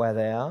Jerusalem, where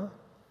they are,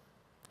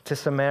 to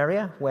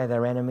Samaria, where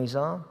their enemies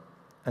are,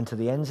 and to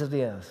the ends of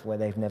the earth, where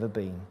they've never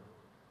been.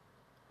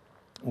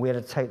 We are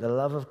to take the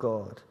love of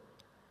God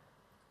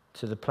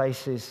to the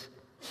places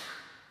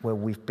where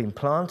we've been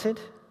planted,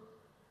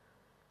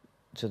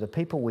 to the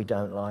people we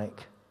don't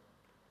like,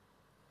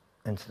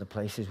 and to the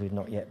places we've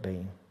not yet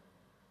been.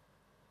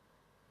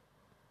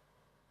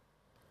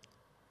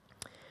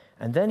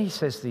 And then he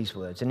says these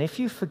words, and if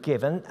you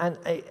forgive, and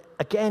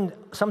again,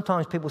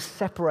 sometimes people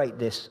separate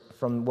this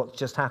from what's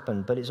just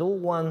happened, but it's all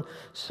one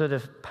sort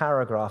of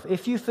paragraph.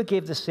 If you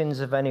forgive the sins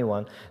of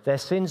anyone, their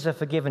sins are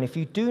forgiven. If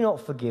you do not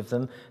forgive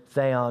them,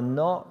 they are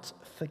not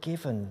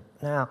forgiven.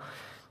 Now,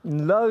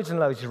 loads and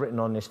loads is written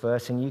on this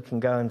verse, and you can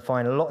go and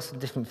find lots of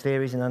different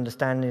theories and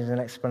understandings and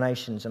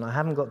explanations, and I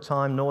haven't got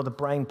time nor the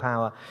brain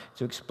power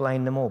to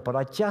explain them all. But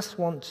I just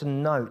want to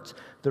note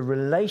the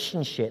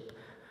relationship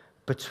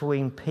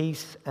between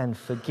peace and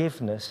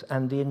forgiveness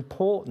and the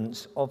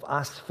importance of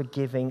us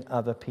forgiving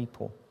other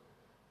people.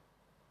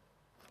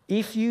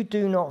 If you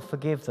do not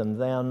forgive them,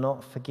 they are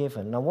not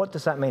forgiven. Now, what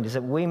does that mean? Does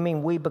it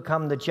mean we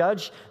become the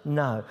judge?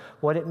 No.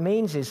 What it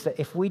means is that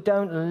if we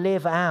don't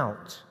live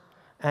out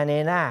and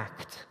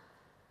enact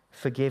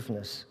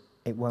forgiveness,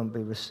 it won't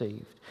be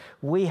received.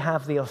 We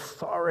have the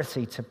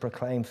authority to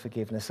proclaim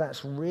forgiveness.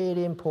 That's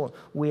really important.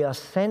 We are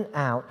sent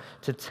out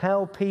to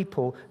tell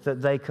people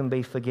that they can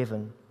be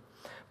forgiven.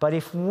 But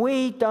if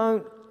we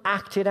don't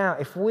act it out,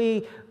 if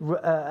we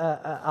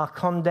are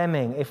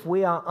condemning, if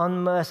we are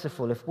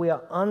unmerciful, if we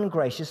are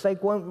ungracious, they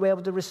won't be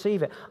able to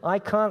receive it. I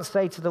can't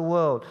say to the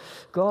world,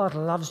 God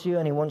loves you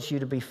and he wants you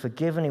to be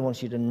forgiven. He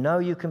wants you to know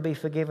you can be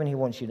forgiven. He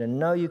wants you to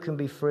know you can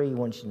be free. He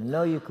wants you to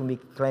know you can be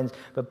cleansed.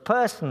 But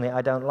personally,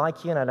 I don't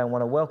like you and I don't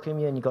want to welcome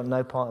you and you've got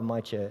no part in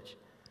my church.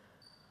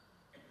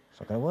 It's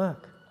not going to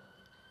work.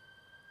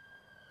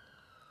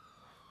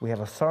 We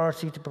have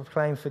authority to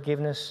proclaim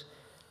forgiveness,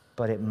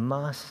 but it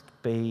must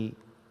be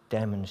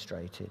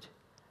demonstrated.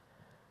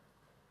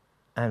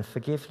 And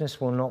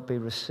forgiveness will not be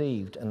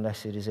received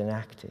unless it is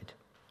enacted.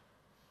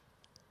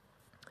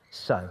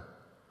 So,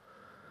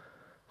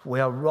 we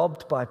are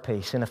robbed by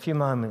peace. In a few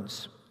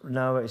moments,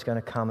 Noah is going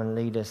to come and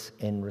lead us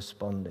in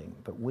responding.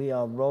 But we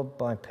are robbed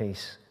by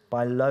peace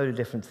by a load of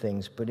different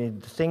things. But in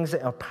the things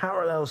that are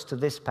parallels to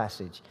this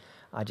passage,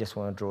 I just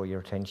want to draw your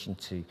attention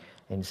to,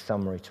 in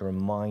summary, to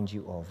remind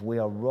you of. We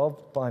are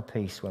robbed by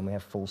peace when we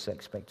have false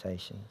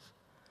expectations.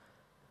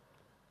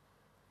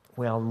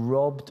 We are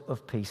robbed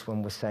of peace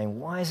when we're saying,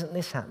 why isn't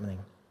this happening?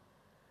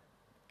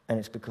 And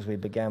it's because we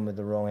began with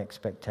the wrong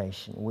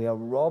expectation. We are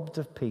robbed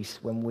of peace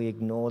when we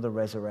ignore the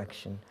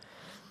resurrection.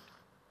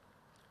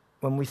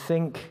 When we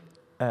think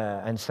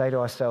and say to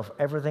ourselves,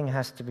 everything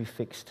has to be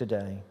fixed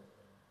today.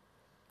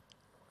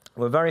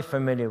 We're very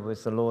familiar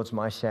with the Lord's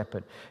my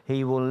shepherd.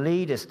 He will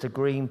lead us to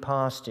green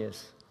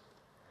pastures.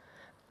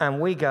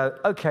 And we go,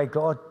 okay,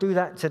 God, do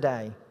that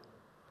today.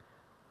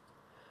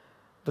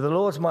 But the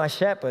Lord's my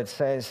shepherd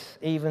says,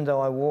 even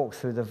though I walk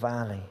through the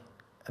valley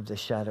of the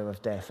shadow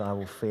of death, I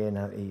will fear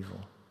no evil.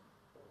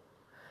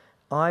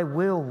 I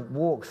will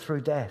walk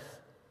through death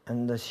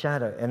and the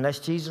shadow. Unless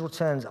Jesus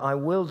returns, I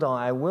will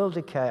die, I will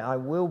decay, I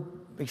will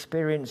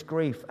experience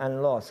grief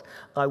and loss.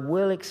 I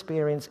will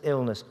experience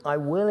illness. I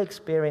will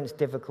experience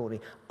difficulty.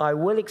 I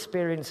will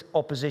experience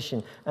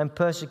opposition and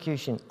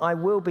persecution. I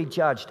will be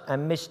judged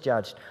and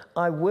misjudged.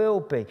 I will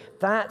be.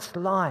 That's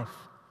life.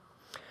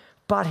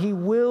 But he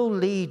will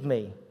lead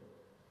me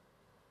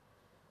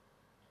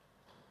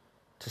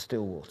to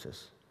still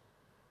waters.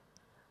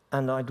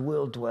 And I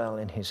will dwell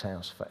in his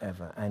house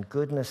forever. And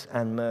goodness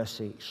and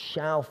mercy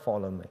shall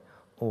follow me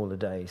all the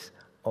days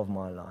of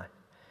my life.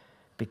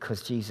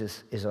 Because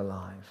Jesus is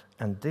alive.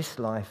 And this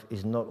life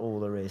is not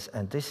all there is.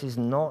 And this is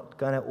not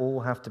going to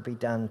all have to be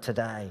done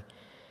today.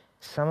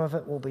 Some of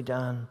it will be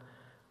done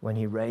when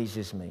he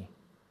raises me.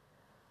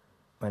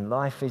 When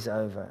life is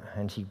over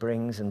and he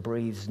brings and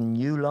breathes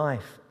new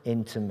life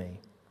into me.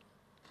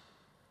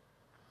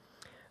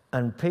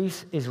 And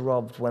peace is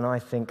robbed when I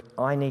think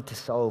I need to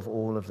solve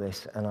all of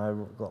this and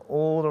I've got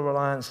all the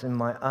reliance in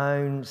my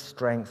own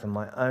strength and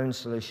my own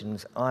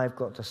solutions. I've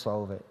got to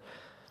solve it.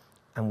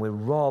 And we're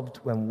robbed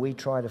when we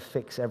try to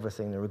fix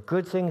everything. There are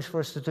good things for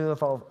us to do,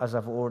 as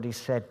I've already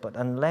said, but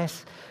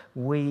unless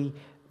we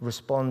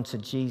respond to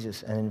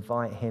Jesus and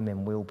invite him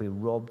in, we'll be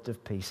robbed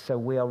of peace. So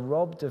we are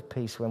robbed of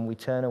peace when we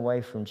turn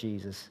away from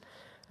Jesus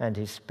and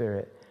his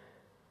Spirit.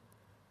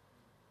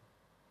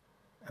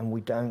 And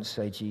we don't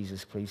say,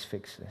 Jesus, please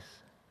fix this.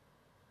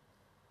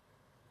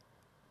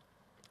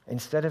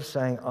 Instead of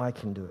saying, I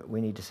can do it,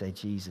 we need to say,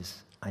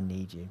 Jesus, I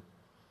need you.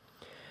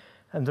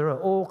 And there are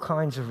all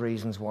kinds of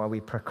reasons why we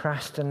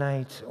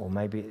procrastinate, or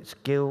maybe it's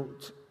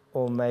guilt,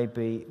 or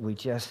maybe we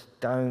just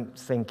don't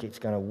think it's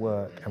going to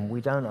work, and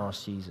we don't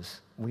ask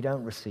Jesus. We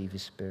don't receive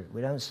his Spirit.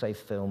 We don't say,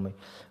 fill me.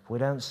 We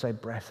don't say,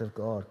 breath of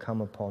God,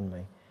 come upon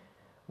me.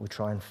 We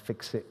try and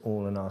fix it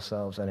all in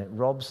ourselves, and it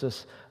robs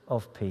us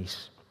of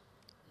peace.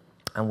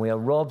 And we are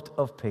robbed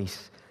of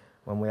peace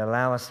when we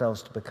allow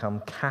ourselves to become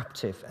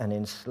captive and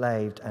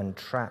enslaved and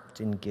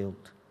trapped in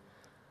guilt.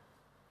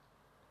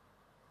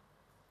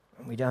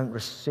 And we don't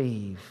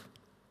receive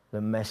the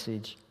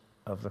message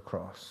of the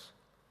cross.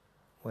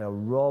 We are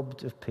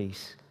robbed of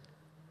peace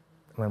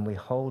when we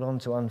hold on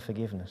to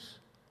unforgiveness.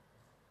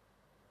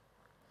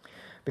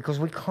 Because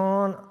we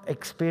can't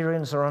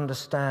experience or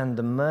understand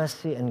the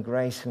mercy and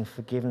grace and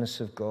forgiveness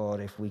of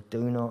God if we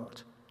do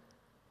not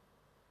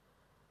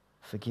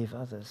forgive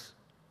others.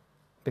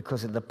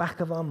 Because at the back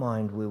of our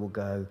mind we will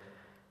go,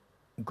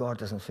 God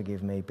doesn't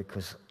forgive me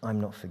because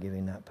I'm not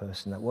forgiving that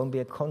person. That won't be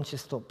a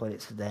conscious thought, but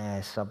it's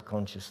there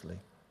subconsciously.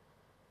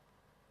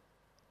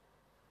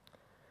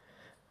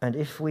 And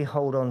if we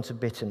hold on to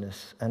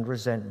bitterness and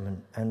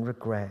resentment and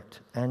regret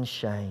and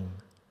shame,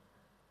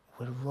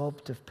 we're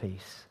robbed of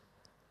peace.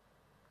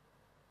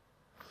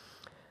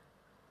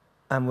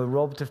 And we're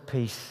robbed of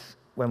peace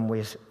when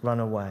we run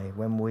away,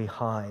 when we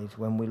hide,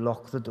 when we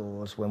lock the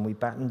doors, when we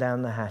batten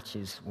down the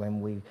hatches, when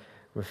we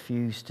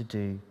refuse to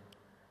do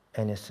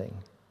anything.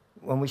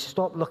 When we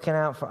stop looking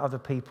out for other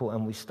people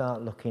and we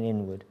start looking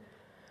inward.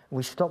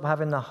 We stop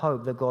having the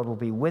hope that God will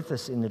be with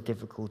us in the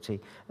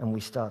difficulty, and we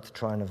start to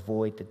try and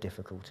avoid the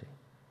difficulty.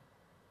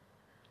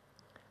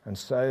 And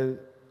so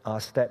our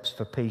steps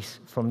for peace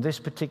from this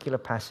particular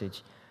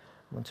passage,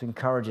 I want to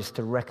encourage us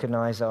to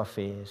recognize our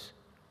fears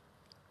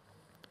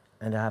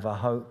and to have a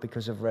hope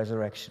because of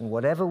resurrection.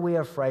 Whatever we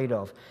are afraid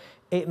of,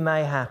 it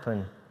may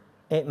happen,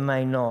 it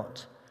may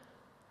not.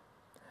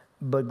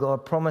 But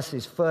God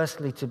promises,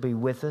 firstly, to be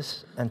with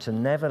us and to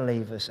never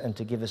leave us and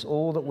to give us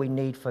all that we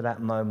need for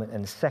that moment.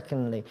 And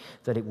secondly,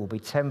 that it will be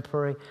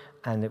temporary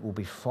and it will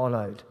be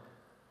followed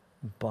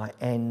by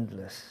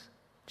endless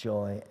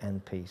joy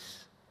and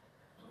peace.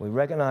 We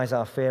recognize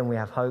our fear and we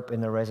have hope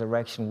in the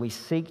resurrection. We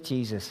seek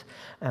Jesus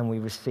and we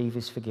receive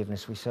his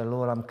forgiveness. We say,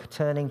 Lord, I'm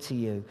turning to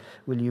you.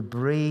 Will you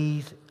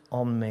breathe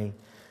on me?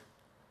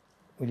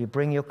 Will you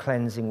bring your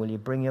cleansing? Will you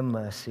bring your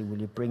mercy?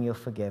 Will you bring your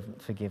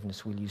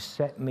forgiveness? Will you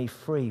set me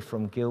free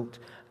from guilt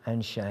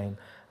and shame?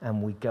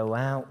 And we go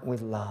out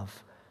with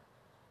love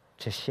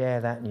to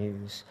share that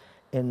news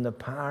in the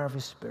power of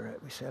his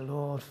Spirit. We say,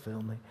 Lord,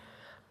 fill me.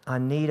 I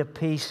need a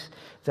peace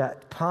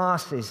that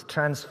passes,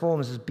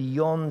 transforms us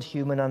beyond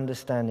human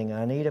understanding.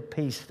 I need a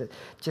peace that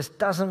just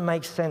doesn't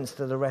make sense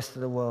to the rest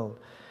of the world.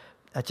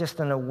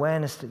 Just an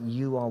awareness that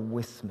you are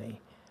with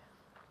me.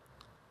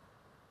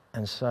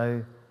 And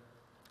so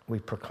we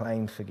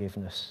proclaim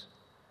forgiveness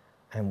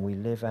and we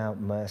live out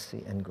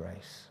mercy and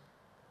grace.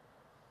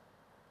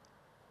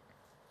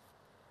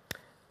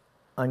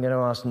 I'm going to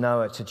ask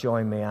Noah to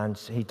join me, and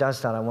he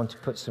does that. I want to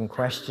put some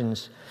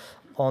questions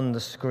on the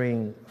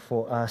screen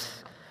for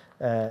us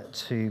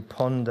to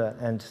ponder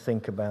and to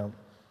think about.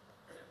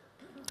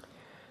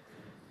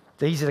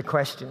 These are the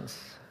questions.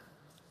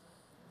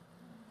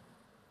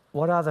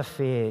 What are the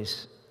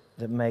fears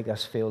that make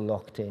us feel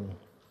locked in?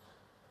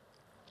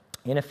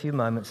 In a few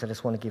moments, I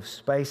just want to give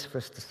space for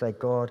us to say,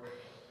 God,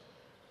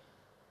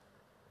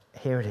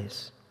 here it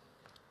is.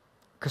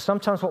 Because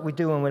sometimes what we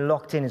do when we're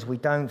locked in is we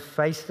don't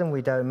face them,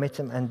 we don't admit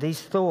them, and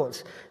these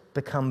thoughts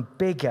become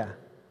bigger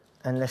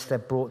unless they're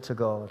brought to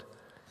God.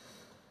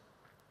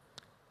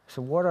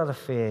 So what are the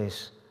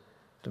fears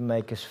that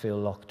make us feel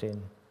locked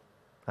in?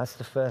 That's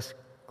the first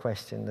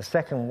question. The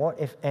second, what,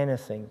 if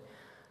anything,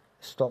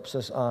 stops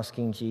us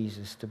asking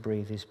Jesus to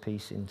breathe his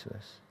peace into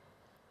us?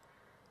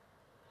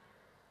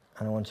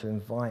 And I want to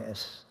invite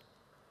us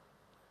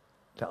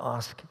to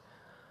ask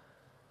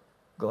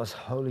God's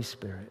Holy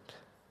Spirit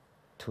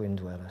to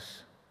indwell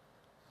us.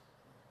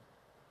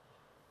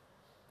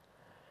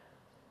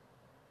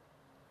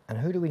 And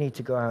who do we need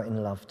to go out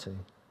in love to?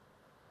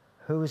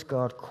 Who is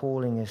God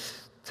calling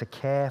us to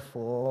care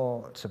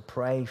for, to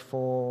pray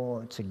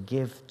for, to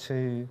give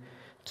to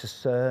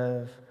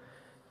serve,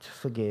 to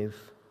forgive?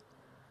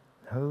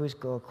 Who is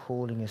God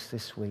calling us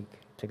this week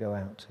to go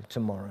out to,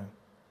 tomorrow?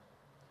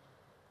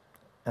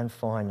 And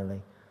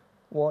finally,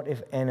 what,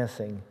 if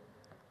anything,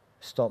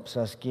 stops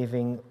us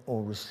giving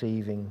or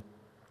receiving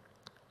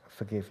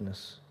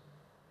forgiveness?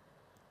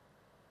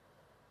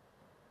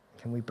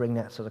 Can we bring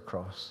that to the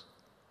cross?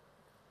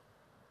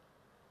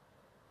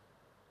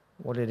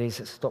 What it is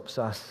that stops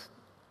us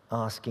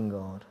asking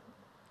God,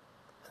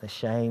 the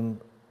shame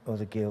or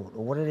the guilt,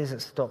 or what it is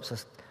that stops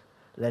us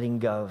letting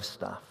go of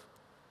stuff.